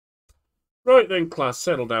Right then, class,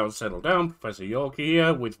 settle down, settle down. Professor Yorkie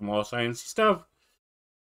here with more sciencey stuff.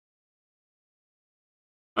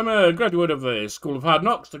 I'm a graduate of the School of Hard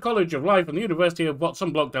Knocks, the College of Life, and the University of what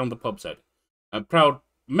some bloke down the pub said. I'm a proud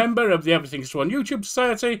member of the Everything's True on YouTube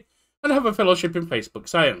Society and have a fellowship in Facebook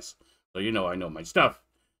Science, so you know I know my stuff.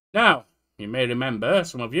 Now, you may remember,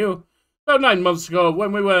 some of you, about 9 months ago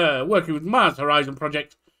when we were working with Mars Horizon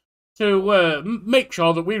Project to make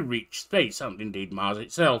sure that we reach space, and indeed Mars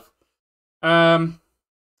itself. Well,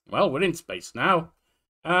 we're in space now,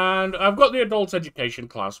 and I've got the adult education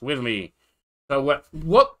class with me. So,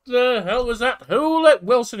 what the hell was that? Who let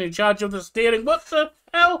Wilson in charge of the steering? What the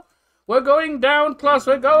hell? We're going down, class,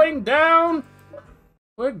 we're going down!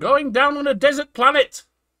 We're going down on a desert planet!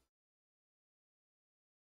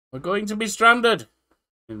 We're going to be stranded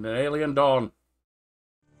in the alien dawn.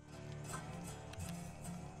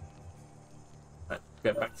 Let's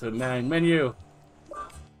get back to the main menu.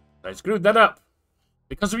 I screwed that up.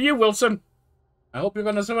 Because of you, Wilson. I hope you're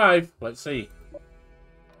going to survive. Let's see.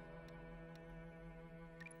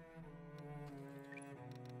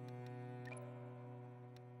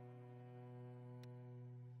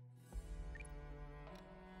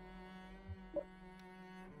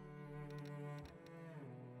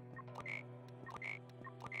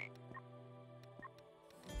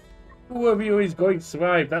 Who of you is going to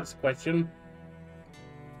survive? That's the question.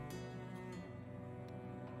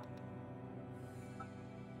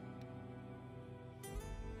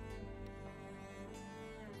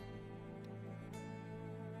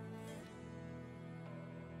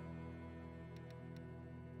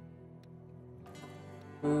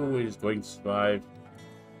 Who is going to survive?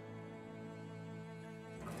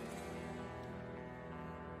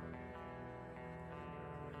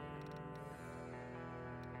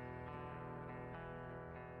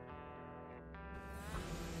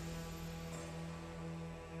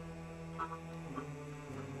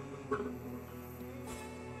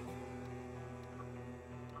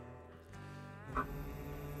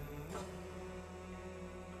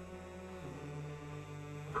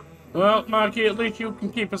 Well, Marky, at least you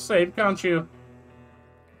can keep us safe, can't you?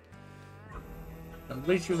 At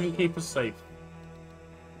least you can keep us safe.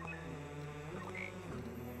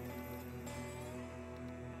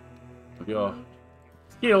 With your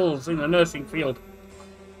skills in the nursing field.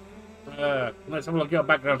 Let's have a look at your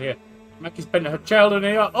background here. Mackie spent her childhood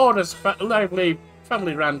in your Orders lively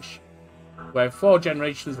family ranch, where 4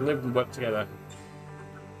 generations lived and worked together.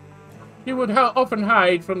 He would often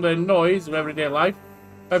hide from the noise of everyday life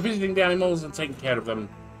by visiting the animals and taking care of them.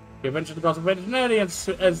 He eventually got a veterinarian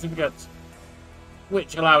certificate,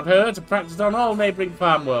 which allowed her to practice on all neighbouring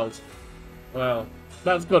farm worlds. Well,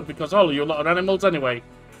 that's good, because all of you lot are animals anyway.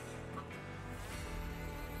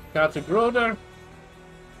 Carter Groder.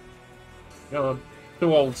 You're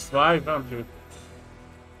too old to survive, aren't you?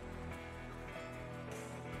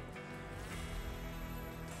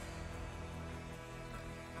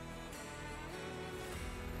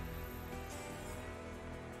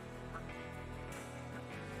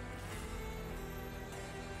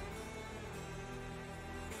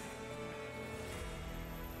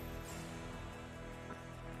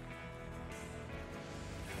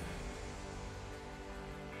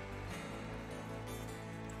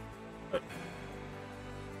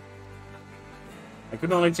 I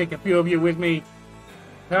could only take a few of you with me.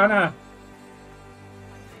 Kana.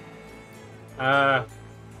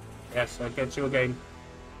 Yes, I get you again.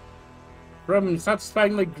 From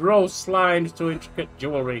satisfyingly gross slimes to intricate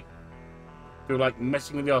jewellery. You like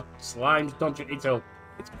messing with your slimes, don't you, Ito?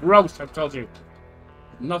 It's gross, I've told you.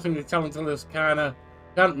 Nothing the talentless Kana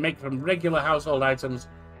can't make from regular household items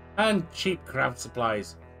and cheap craft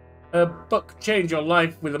supplies. Her book Change Your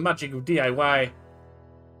Life with the Magic of DIY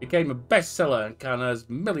became a bestseller and Kana has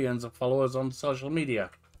millions of followers on social media,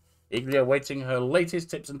 eagerly awaiting her latest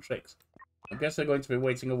tips and tricks. I guess they're going to be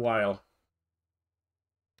waiting a while.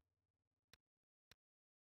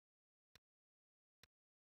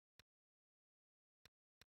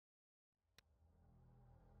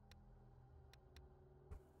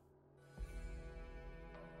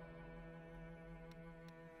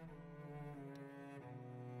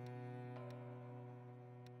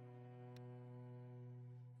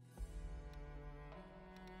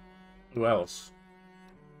 Who else?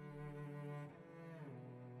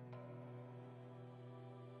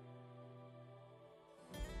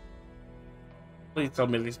 Please tell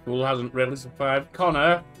me this fool hasn't really survived.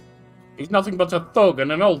 Connor, he's nothing but a thug,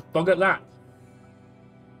 and an old thug at that.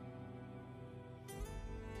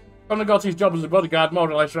 Connor got his job as a bodyguard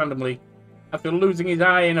more or less randomly. After losing his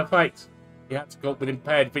eye in a fight, he had to cope with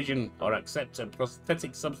impaired vision or accept a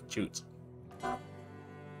prosthetic substitute.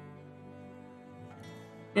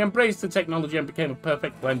 He embraced the technology and became a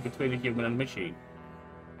perfect blend between a human and machine.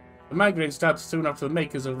 The migraine started soon after the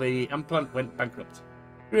makers of the implant went bankrupt.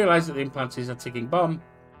 He realized that the implant is a ticking bomb.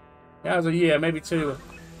 It has a year, maybe two.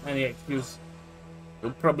 Any excuse.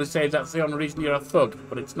 You'll probably say that's the only reason you're a thug,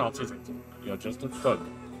 but it's not, is it? You're just a thug.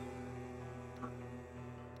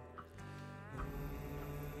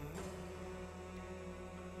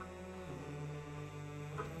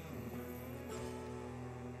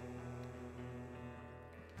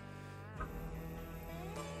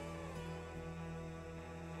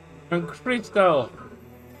 And Crystal,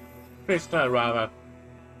 rather.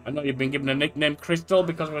 I know you've been given a nickname Crystal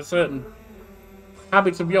because of a certain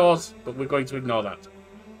habit of yours, but we're going to ignore that.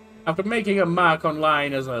 After making a mark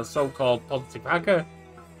online as a so-called positive hacker,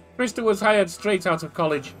 Crystal was hired straight out of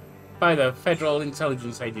college by the Federal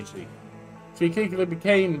Intelligence Agency. She quickly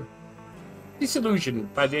became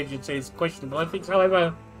disillusioned by the agency's questionable ethics,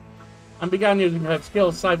 however, and began using her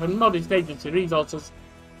skills to siphon modest agency resources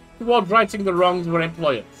towards righting the wrongs of her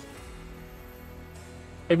employers.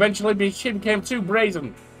 Eventually, she became too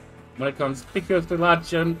brazen. When a conspicuously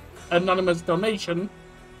large and anonymous donation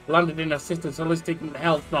landed in a sister's holistic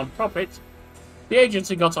health non-profit, the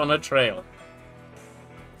agency got on her trail.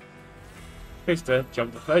 Krista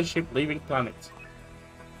jumped the first ship leaving planet.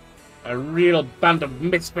 A real band of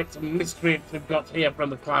misfits and miscreants we've got here from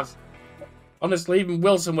the class. Honestly, even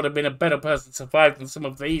Wilson would have been a better person to survive than some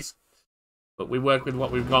of these. But we work with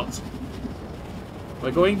what we've got. We're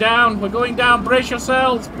going down! We're going down! Brace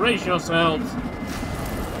yourselves! Brace yourselves!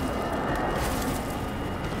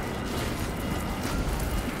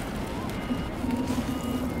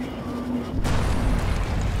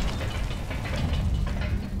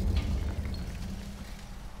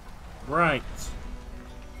 Right.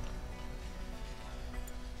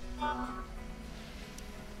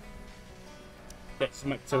 Get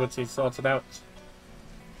some activities sorted out.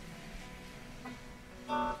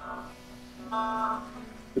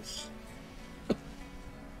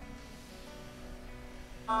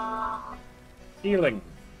 Healing.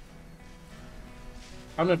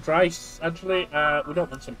 On a dry, actually, we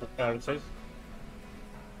don't want simple currencies.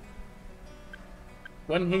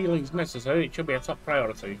 When healing's necessary, it should be a top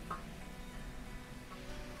priority.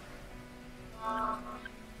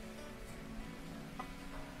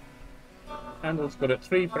 Handle's good at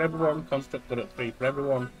 3 for everyone. Construct good at 3 for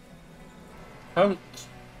everyone. Hunt.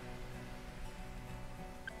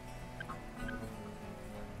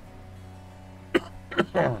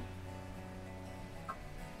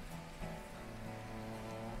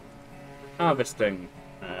 Harvesting.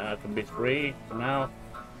 Can be 3 for now.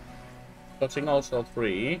 Cutting also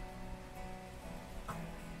 3.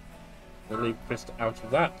 We'll leave Krista out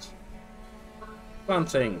of that.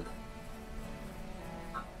 Planting.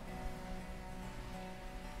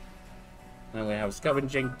 Then we have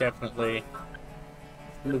scavenging, definitely.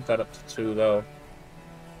 Move that up to 2 though.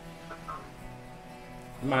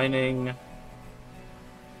 Mining.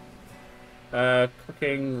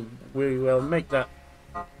 Cooking, we will make that.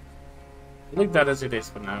 Leave that as it is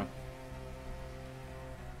for now.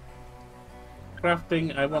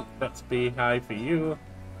 Crafting, I want that to be high for you.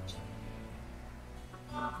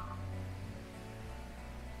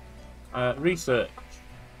 Research.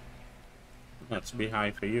 That to be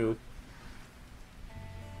high for you.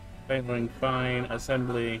 Tailoring, fine.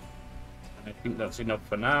 Assembly. I think that's enough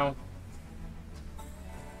for now.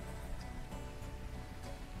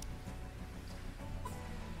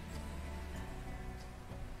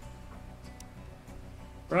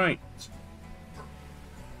 Right.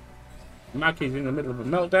 Mackie's in the middle of a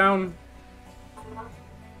meltdown.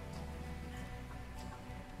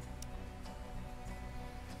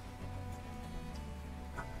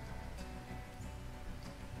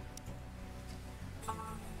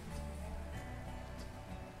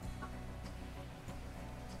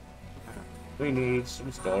 We need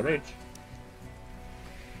some storage.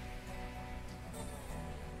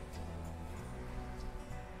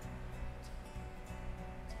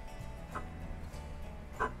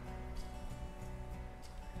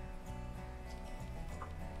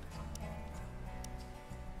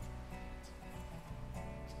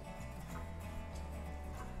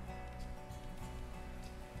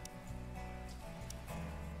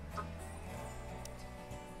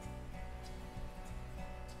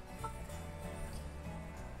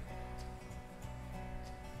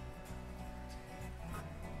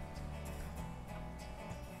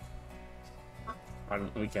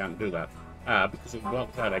 We can't do that. Because it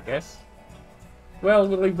blocked that, I guess. Well,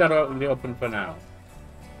 we'll leave that out in the open for now.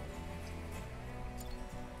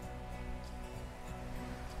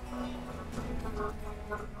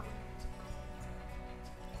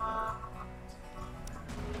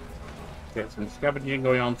 Get some scavenging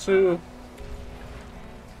going on too.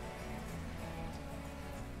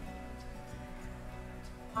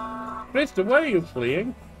 Mister, where are you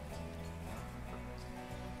fleeing?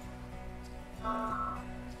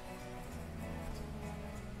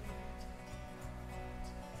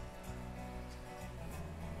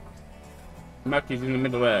 Mackie's in the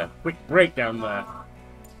middle there. Quick breakdown there.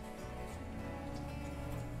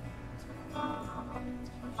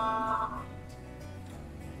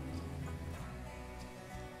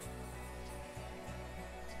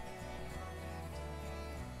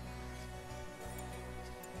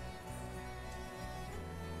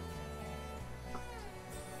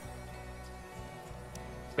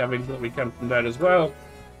 Scavenge what we can from there as well.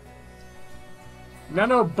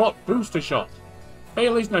 Nanobot booster shot. Hey,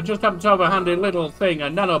 listener, just happened to have a handy little thing, a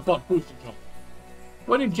nanobot booster shot.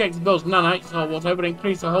 When injected, those nanites or whatever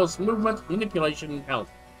increase the host's movement, manipulation, and health.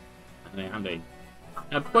 Handy.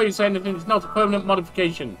 Now, before you say anything, it's not a permanent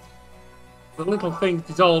modification. The little things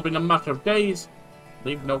dissolve in a matter of days,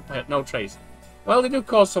 leave no trace. Well, they do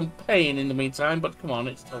cause some pain in the meantime, but come on,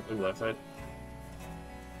 it's totally worth it.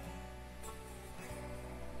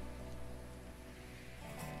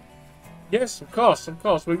 Yes, of course, of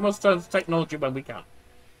course. We must turn to technology when we can.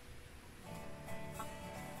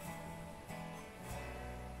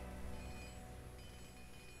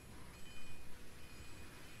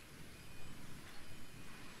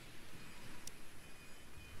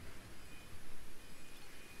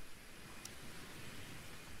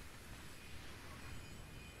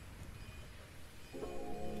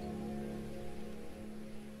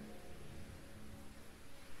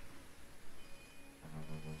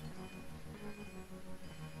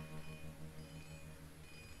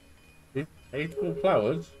 Hateful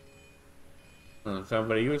flowers? Doesn't sound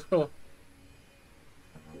very useful.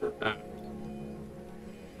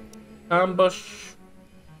 Ambush.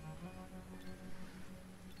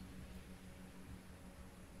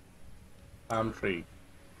 Palm tree.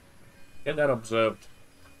 Get that observed.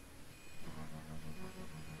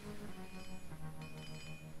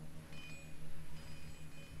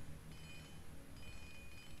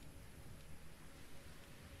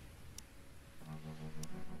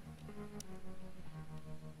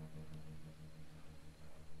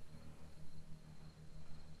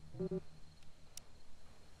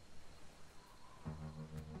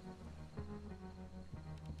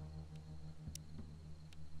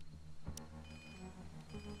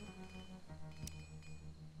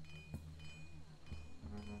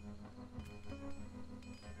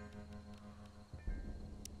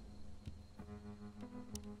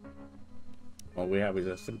 All we have is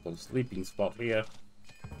a simple sleeping spot here.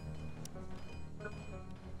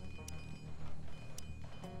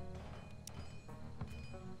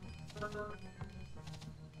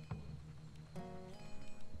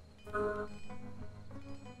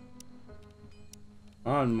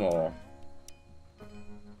 One more.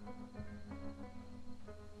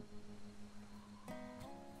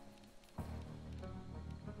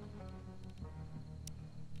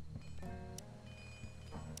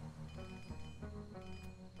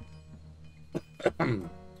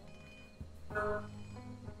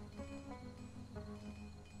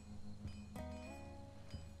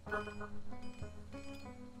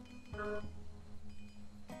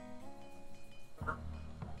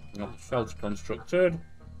 Shelter constructed.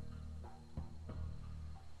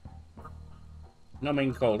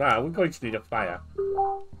 Numbing cold. We're going to need a fire.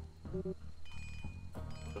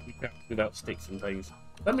 But we can't without sticks and things.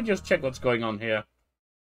 Let me just check what's going on here.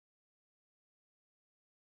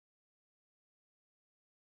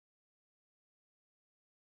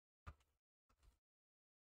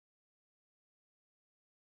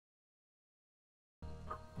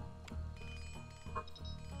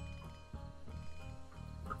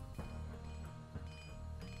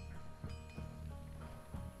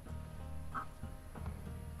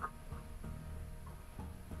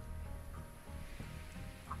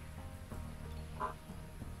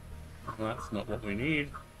 That's not what we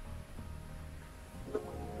need.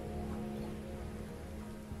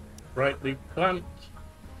 Bright leaf plant.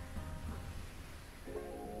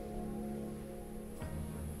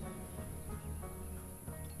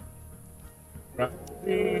 Right.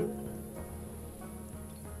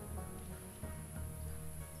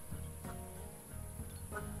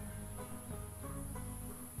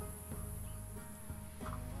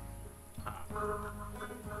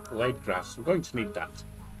 Blade grass. We're going to need that.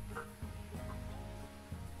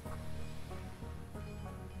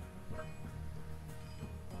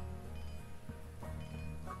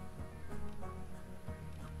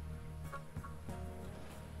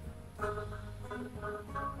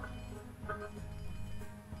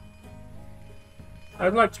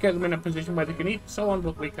 I'd like to get them in a position where they can eat and so on,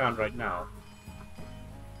 but we can't right now.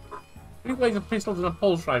 Three laser pistols and a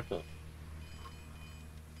pulse rifle.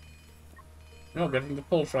 You're getting the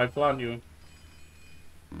pulse rifle, aren't you?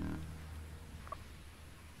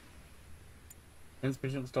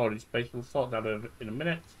 Insufficient storage space. We'll sort that out in a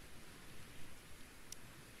minute.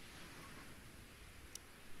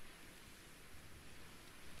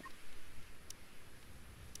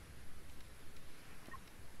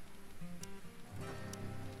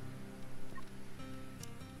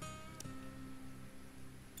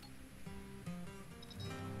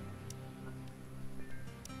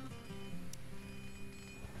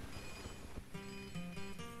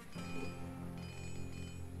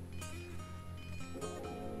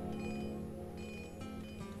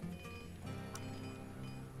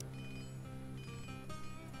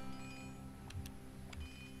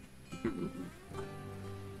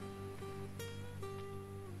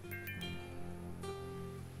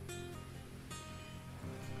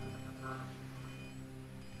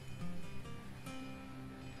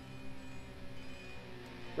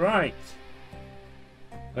 Right.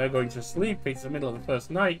 They're going to sleep. It's the middle of the first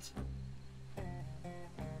night.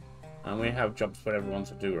 And we have jobs for everyone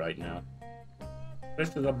to do right now.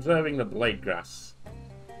 First is observing the blade grass.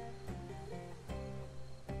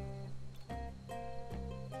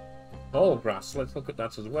 Tall grass. Let's look at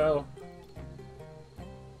that as well.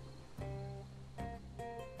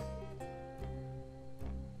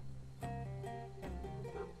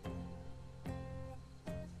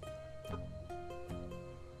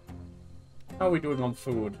 How are we doing on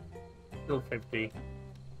food? Still 50.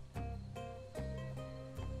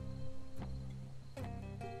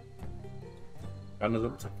 Kanna's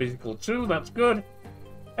up to physical 2, that's good.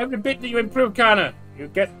 Every bit that you improve, Kanna, you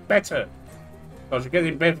get better. Because you're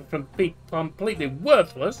getting better from being completely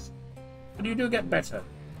worthless, but you do get better.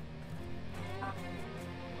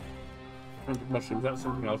 Mushrooms, that's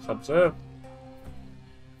something else to observe.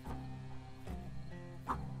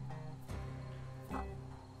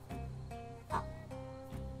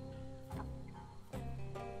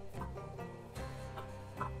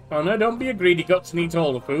 Oh no, don't be a greedy guts and eat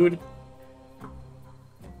all the food.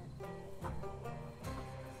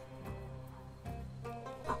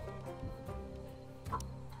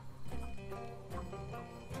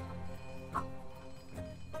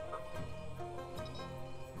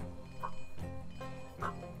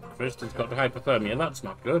 First has got hypothermia, that's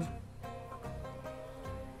not good.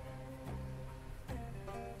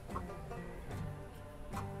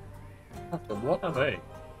 What are they?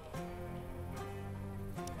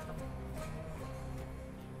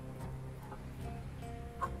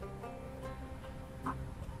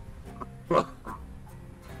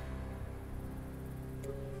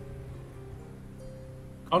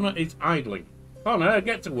 Connor is idling. Connor,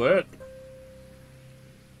 get to work.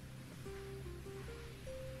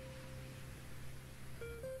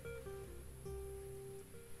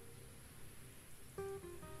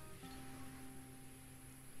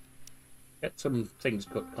 Get some things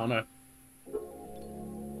cooked, Connor.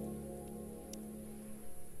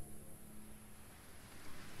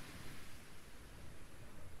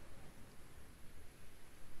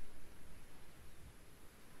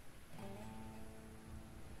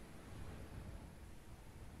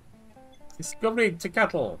 Discovery to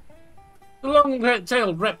cattle. The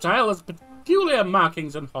long-tailed reptile has peculiar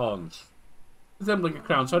markings and horns, resembling a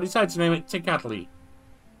crown, so I decided to name it Ticatli.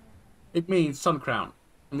 It means sun crown,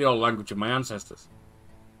 in the old language of my ancestors.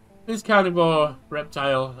 This carnivore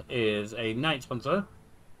reptile is a night hunter,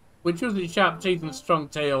 which uses sharp teeth and strong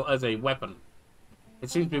tail as a weapon. It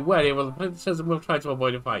seems to be wary of the princess and will try to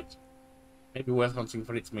avoid a fight. Maybe worth hunting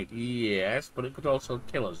for its meat, yes, but it could also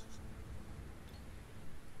kill us.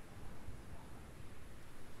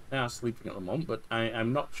 They are sleeping at the moment, but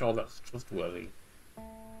I'm not sure that's trustworthy.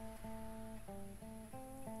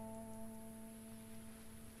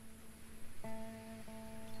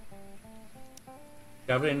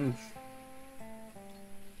 Scavenge.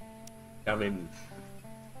 Scavenge.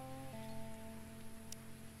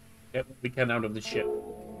 Get what we can out of the ship.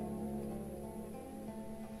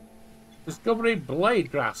 Discovery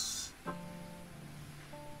blade grass.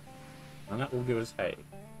 And that will give us hay.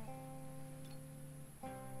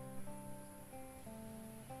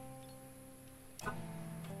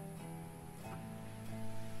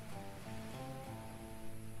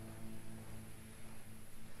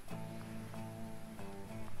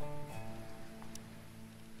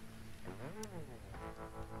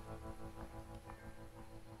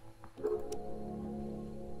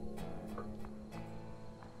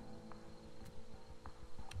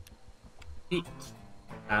 Eat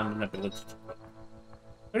and an ability to cook.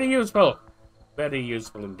 Very useful. Very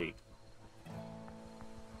useful indeed.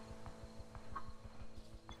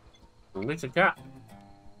 Litter cat.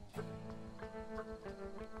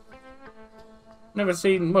 Never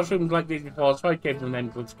seen mushrooms like these before, so I gave them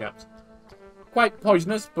named litter cats. Quite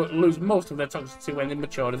poisonous, but lose most of their toxicity when they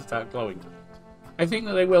mature and start glowing. I think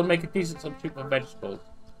that they will make a decent substitute for vegetables,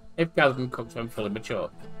 if gathered and cooked when fully mature.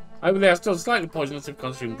 However, they are still slightly poisonous if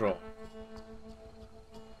consumed raw.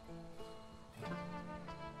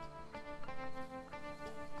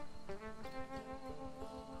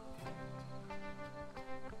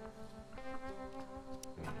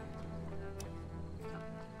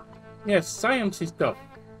 Yes, sciencey stuff.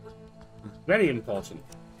 Very important.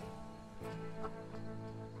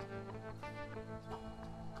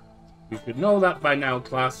 You should know that by now,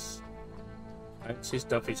 class. Sciencey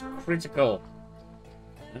stuff is critical.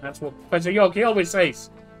 And that's what Professor Yorkie always says.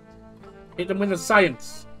 Hit them with the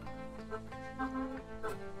science.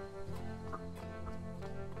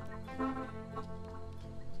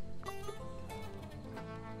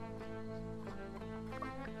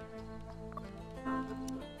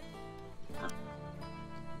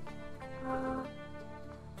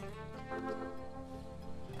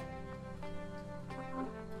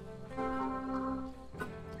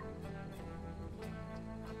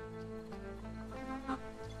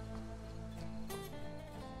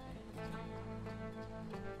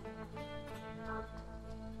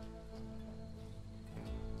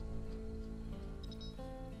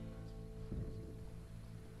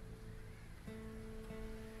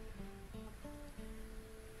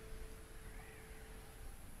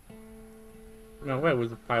 Now, where was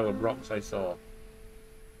the pile of rocks I saw?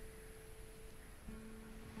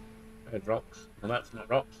 I had rocks. Well, that's not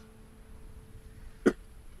rocks.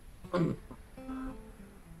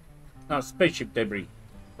 That's spaceship debris,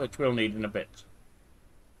 which we'll need in a bit.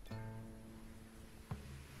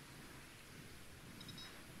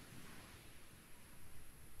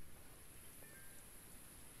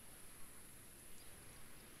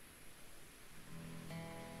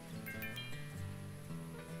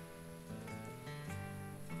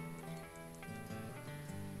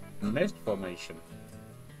 Mist formation.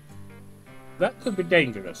 That could be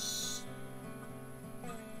dangerous.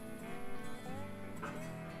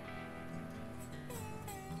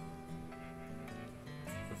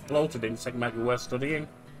 A floated insect might be worth studying.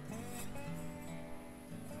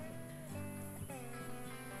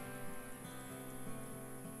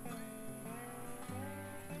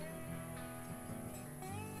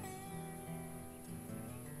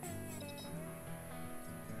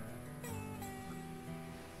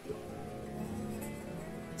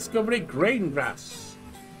 Discovery grain grass.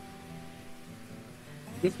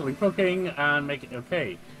 Useful in cooking and make it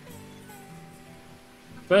okay.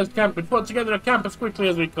 First camp, we put together a camp as quickly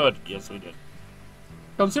as we could. Yes, we did.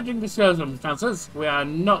 Considering the circumstances, we are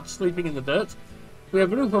not sleeping in the dirt. We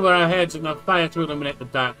have a roof over our heads and a fire to illuminate the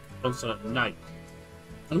dark, uncertain night.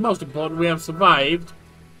 And most important, we have survived.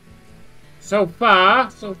 So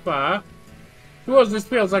far. To us, this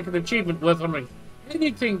feels like an achievement worth honoring.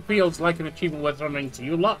 Anything feels like an achievement worth honoring to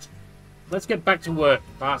you lot. Let's get back to work,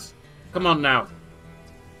 class. Come on now.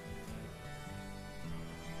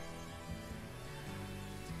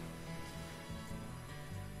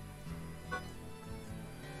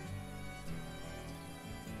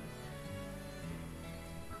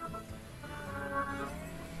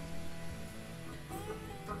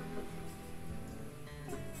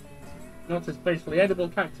 Not especially edible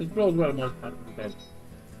cactus grows well most parts of the bed.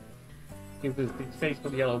 Gives us these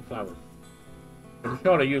tasteful yellow flowers. I'm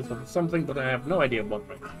sure they're useful for something, but I have no idea what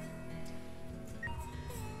right now.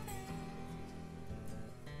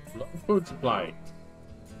 Low food supply.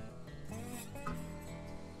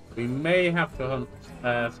 We may have to hunt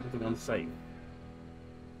something unsafe.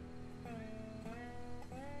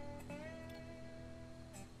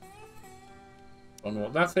 Don't know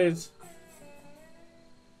what that is.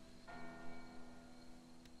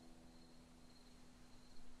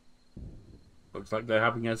 Looks like they're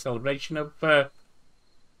having a celebration of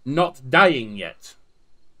not dying yet.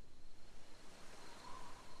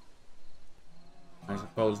 I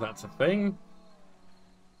suppose that's a thing.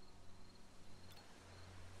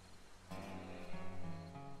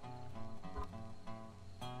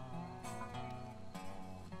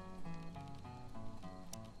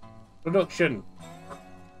 Production.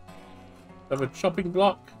 We have a chopping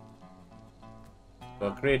block.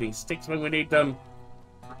 We're creating sticks when we need them.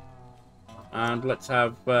 And let's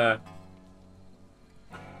have a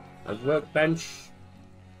workbench.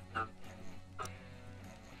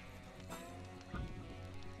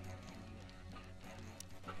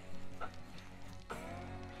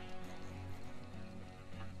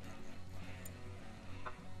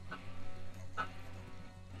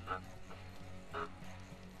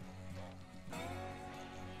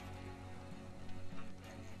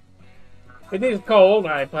 It is cold.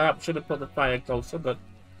 I perhaps should have put the fire closer, but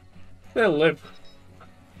they'll live.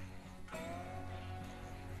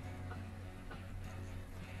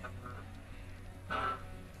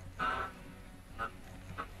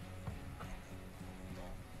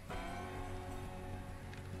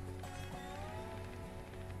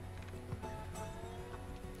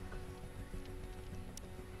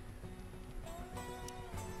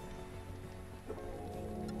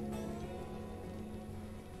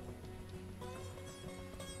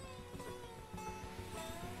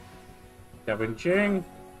 Scavenging.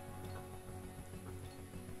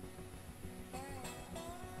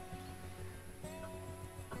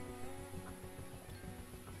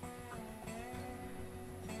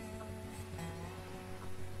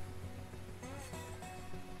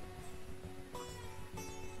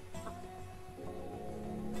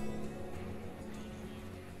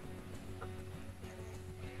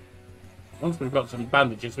 Once we've got some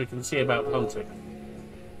bandages, we can see about hunting.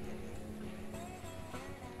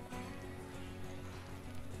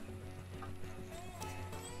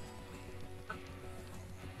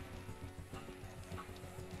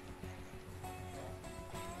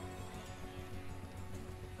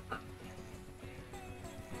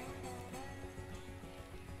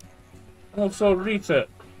 Also, research.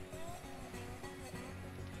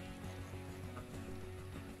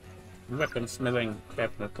 Weaponsmithing,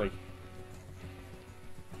 definitely.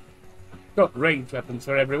 Got ranged weapons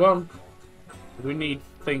for everyone. We need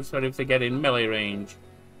things for if they get in melee range.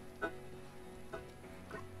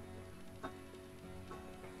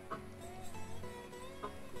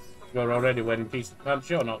 You're already wearing decent pants,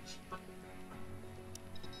 you're not.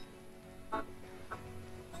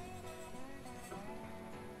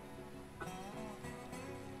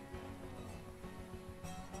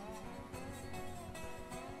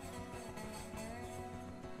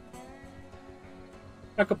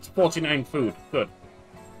 Back up to 49 food. Good.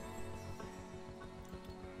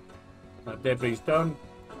 That debris done.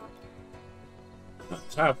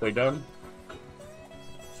 That's halfway done.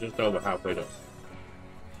 It's just over halfway done.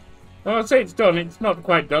 Well, I'd say it's done. It's not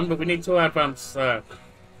quite done, but we need to advance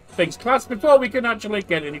things class before we can actually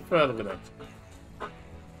get any further with it.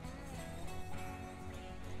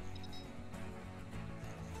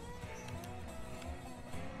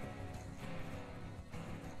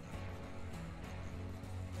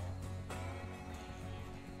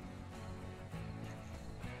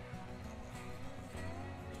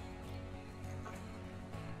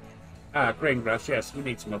 Ah, grain grass, yes, we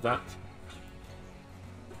need some of that.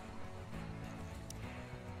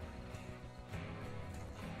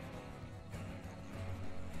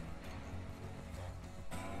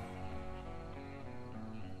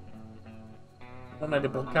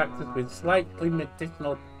 Non-edible cactus with slightly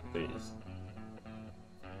medicinal properties.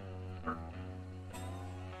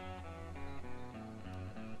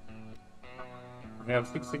 We have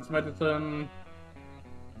 66 medicine.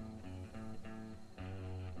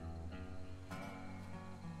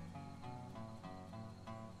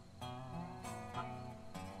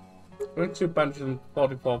 We're 2 bandages and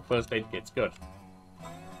 44 first aid kits. Good.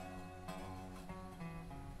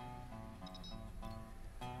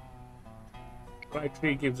 Right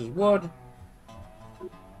tree gives us wood.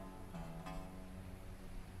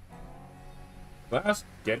 Let's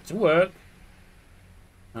get to work.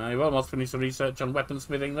 You've almost finished the research on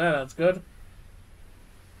weaponsmithing there. That's good.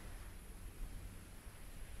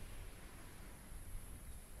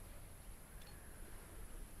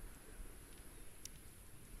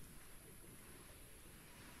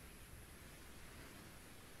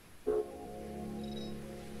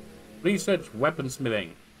 Research weaponsmithing.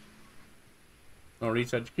 No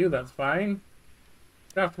research queue, that's fine.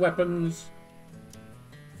 Craft weapons.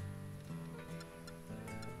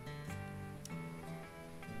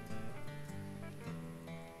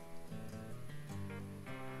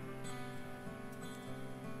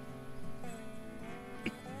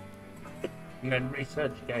 And then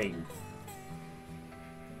research games.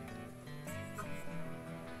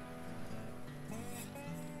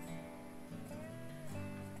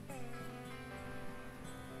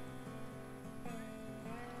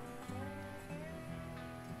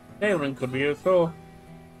 Tailoring could be useful.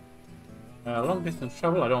 Long distance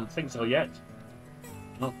travel, I don't think so yet.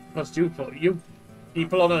 Not plus you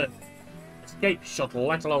people on an escape shuttle,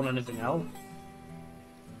 let alone anything else.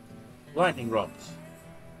 Lightning rods.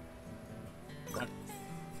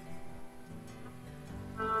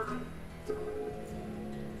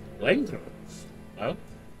 Flamethrowers. Well,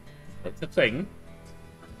 that's a thing.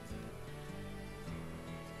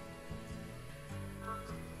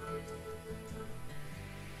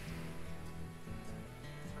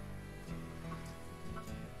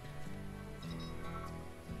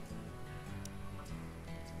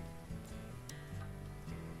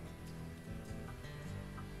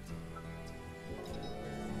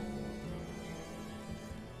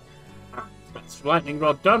 That's lightning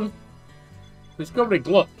rod done. Discovery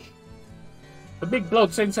Glutch. The big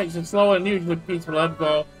blood insects are slow and usually peaceful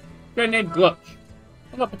herbivore. Named Glutch.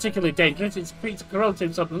 Not particularly dangerous, it secretes a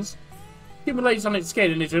corrosive substance, accumulates on its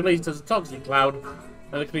skin and is released as a toxic cloud,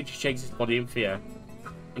 and the creature shakes its body in fear.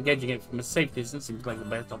 Engaging it from a safe distance seems like the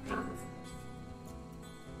best option.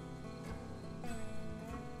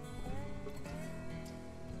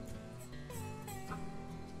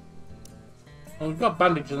 Well, we've got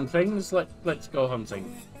bandages and things, let's go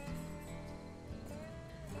hunting.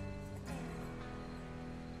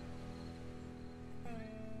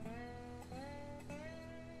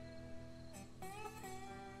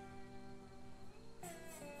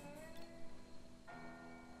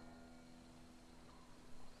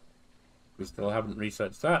 We still haven't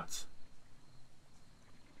researched that.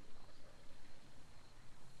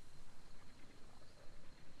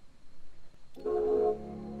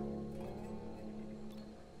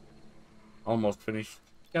 Almost finished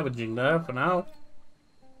scavenging there for now.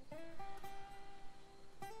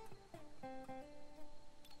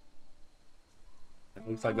 It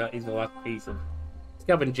looks like that is the last piece of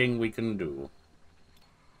scavenging we can do.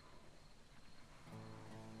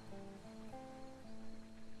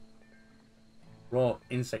 Raw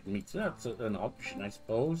insect meat, so that's an option, I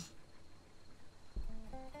suppose.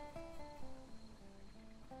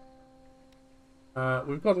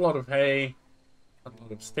 We've got a lot of hay, a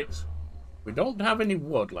lot of sticks. We don't have any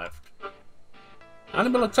wood left.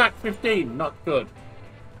 Animal attack 15, not good.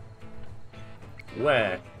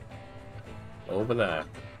 Where? Over there.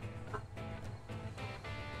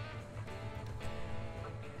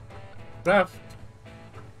 Craft.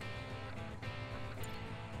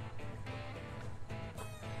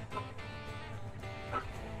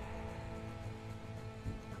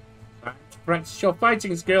 Practice your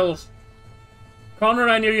fighting skills. Connor,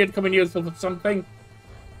 I knew you'd come in useful for something.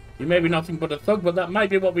 You may be nothing but a thug, but that might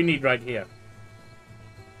be what we need right here.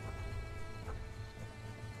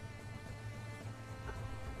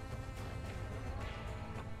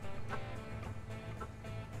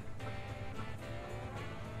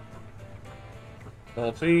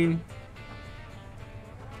 $14.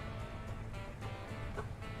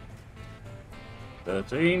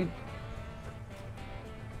 $13.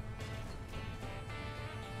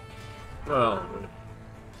 12,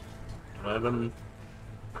 11,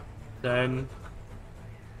 10,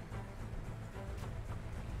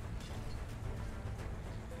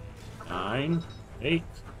 9, 8,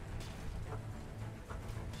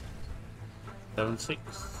 7,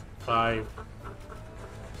 6, 5,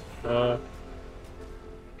 4,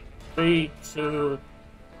 3, 2,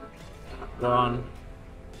 1,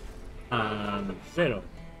 and 0.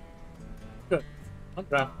 Good. On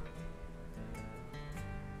draft.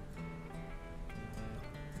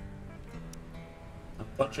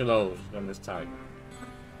 Bunch of those on this time.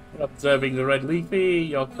 You're observing the red leafy,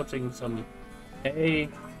 you're cutting some hay,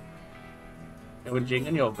 scavenging,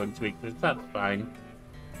 and you're going to eat this. That's fine.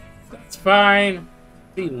 That's fine.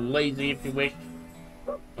 Be lazy if you wish.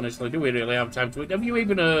 Honestly, do we really have time to eat? Have you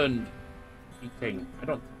even earned eating? I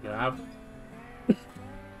don't think you have.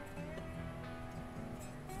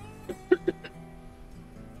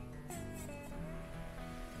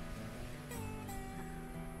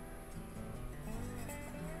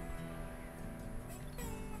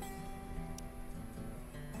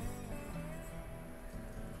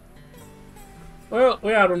 Well,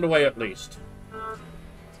 we are underway at least.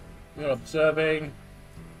 We're observing.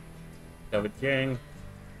 Scavenging.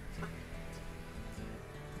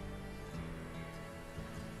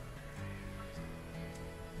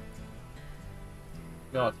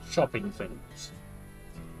 You're chopping things.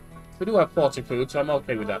 We do have 40 food, so I'm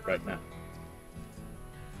okay with that right now.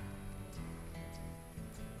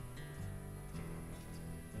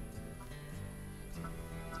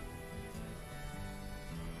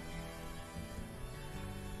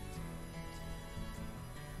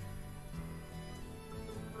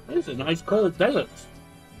 It's a nice cold desert.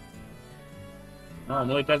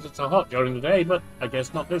 Normally deserts are hot during the day, but I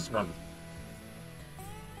guess not this one.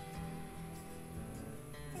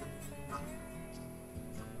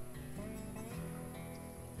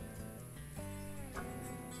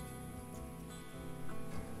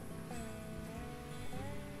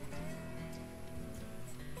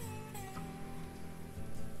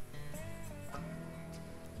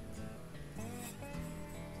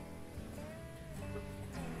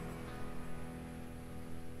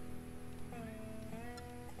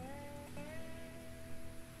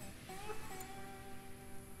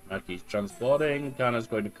 He's transporting. Ghana's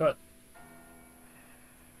going to cut.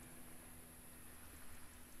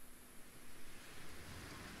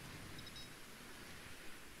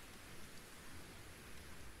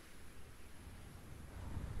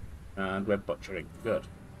 And we're butchering. Good.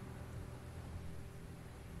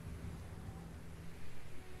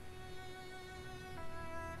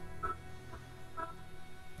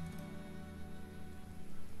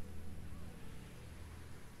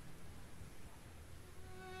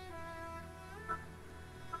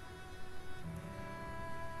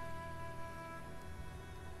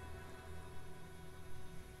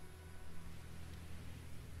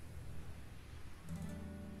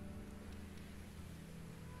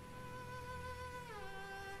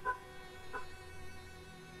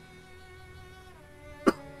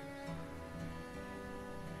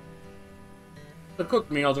 The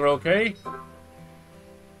cooked meals are okay.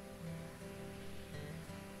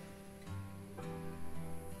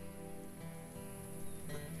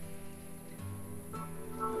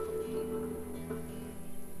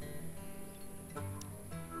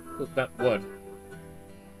 Cook that wood.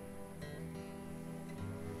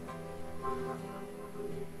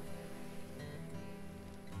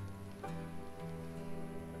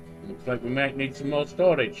 Looks like we might need some more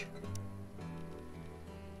storage.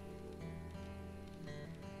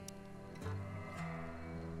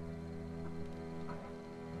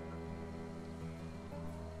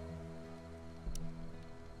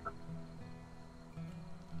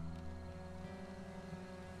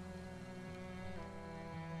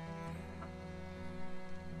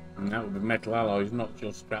 And that would be metal alloys, not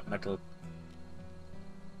just scrap metal.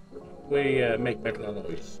 We make metal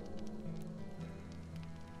alloys.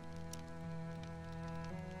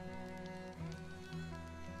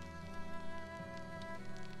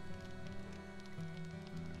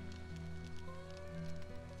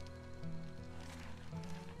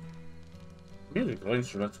 Musical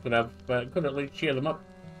instruments could have could at least cheer them up.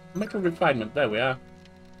 Metal refinement, there we are.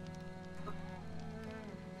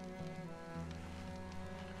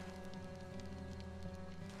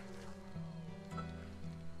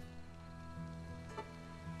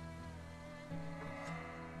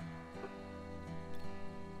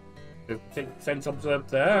 Sense observed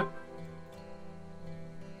there.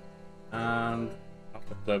 And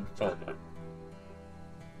observed all there.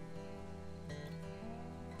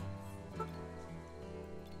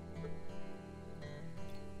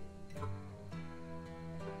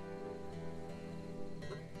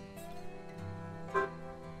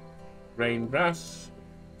 Grain brass.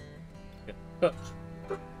 Get cut.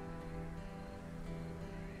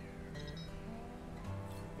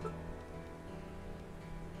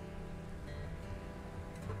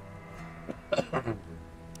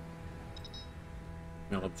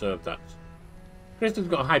 I'll observe that. Kristen's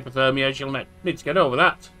got hypothermia. She'll need to get over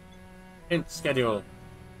that. In schedule.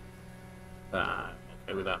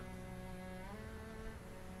 Okay with that.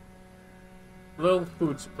 Low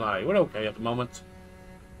food supply. We're okay at the moment.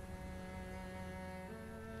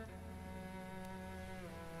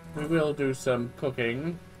 We will do some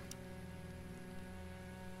cooking.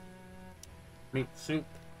 Meat soup.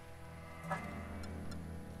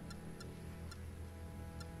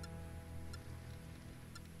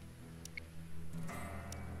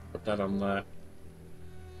 Put that on there.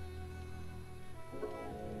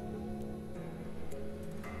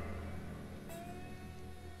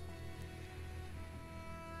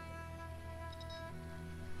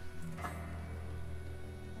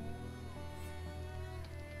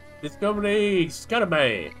 Discovery!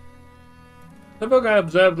 Scarabée! The bug I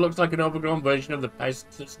observed looks like an overgrown version of the pest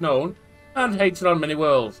that's known and hated on many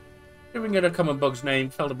worlds. Giving it a common bug's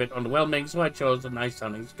name felt a bit underwhelming, so I chose the nice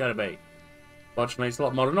sounding Scarabée. Fortunately, it's a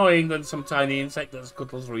lot more annoying than some tiny insect that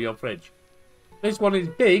scuttles through your fridge. This one is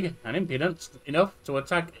big and impudent enough to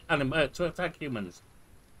attack humans.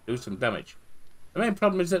 Do some damage. The main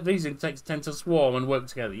problem is that these insects tend to swarm and work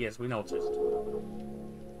together. Yes, we noticed.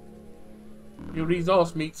 New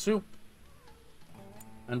resource meat soup.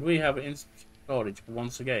 And we have it in storage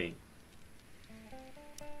once again.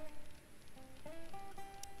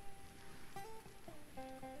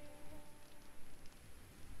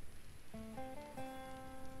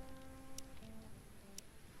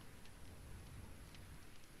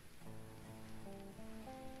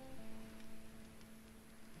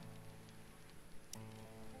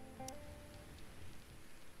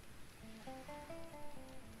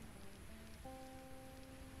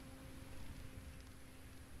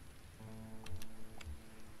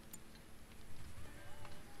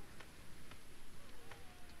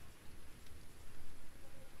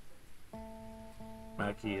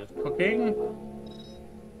 Maggie is cooking.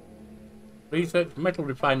 Research metal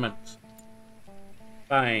refinement.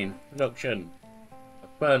 Fine. Production. A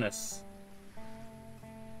furnace.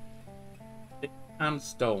 And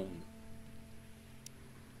stone.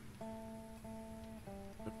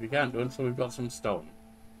 But we can't do it until we've got some stone.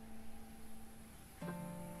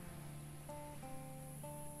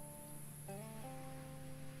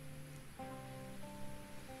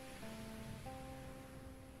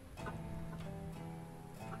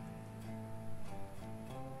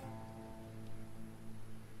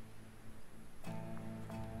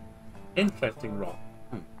 Interesting rock.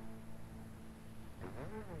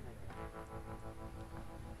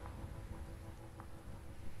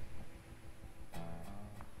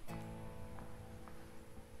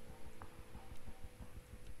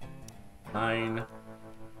 Mine.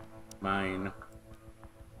 Mine.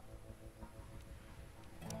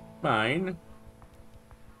 Mine.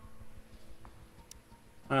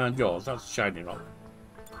 And yours. That's shiny rock.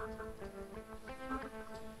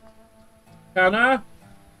 Kana?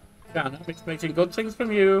 Kana, I'm expecting good things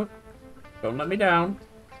from you. Don't let me down.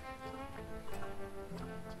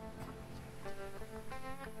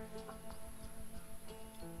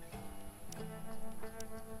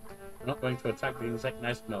 I'm not going to attack the insect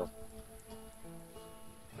nest, no.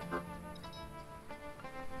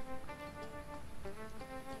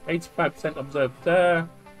 %85 observed there.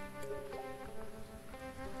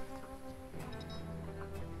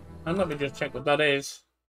 And let me just check what that is.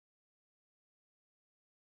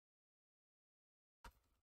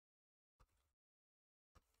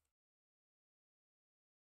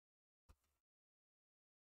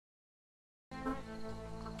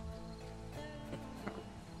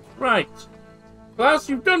 Right. Class,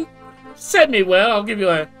 you've done semi-well. I'll give you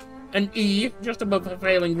an E, just above a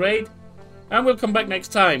failing grade. And we'll come back next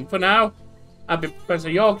time. For now, I've been Professor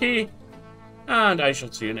Yorkie, and I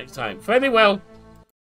shall see you next time. Fare thee well.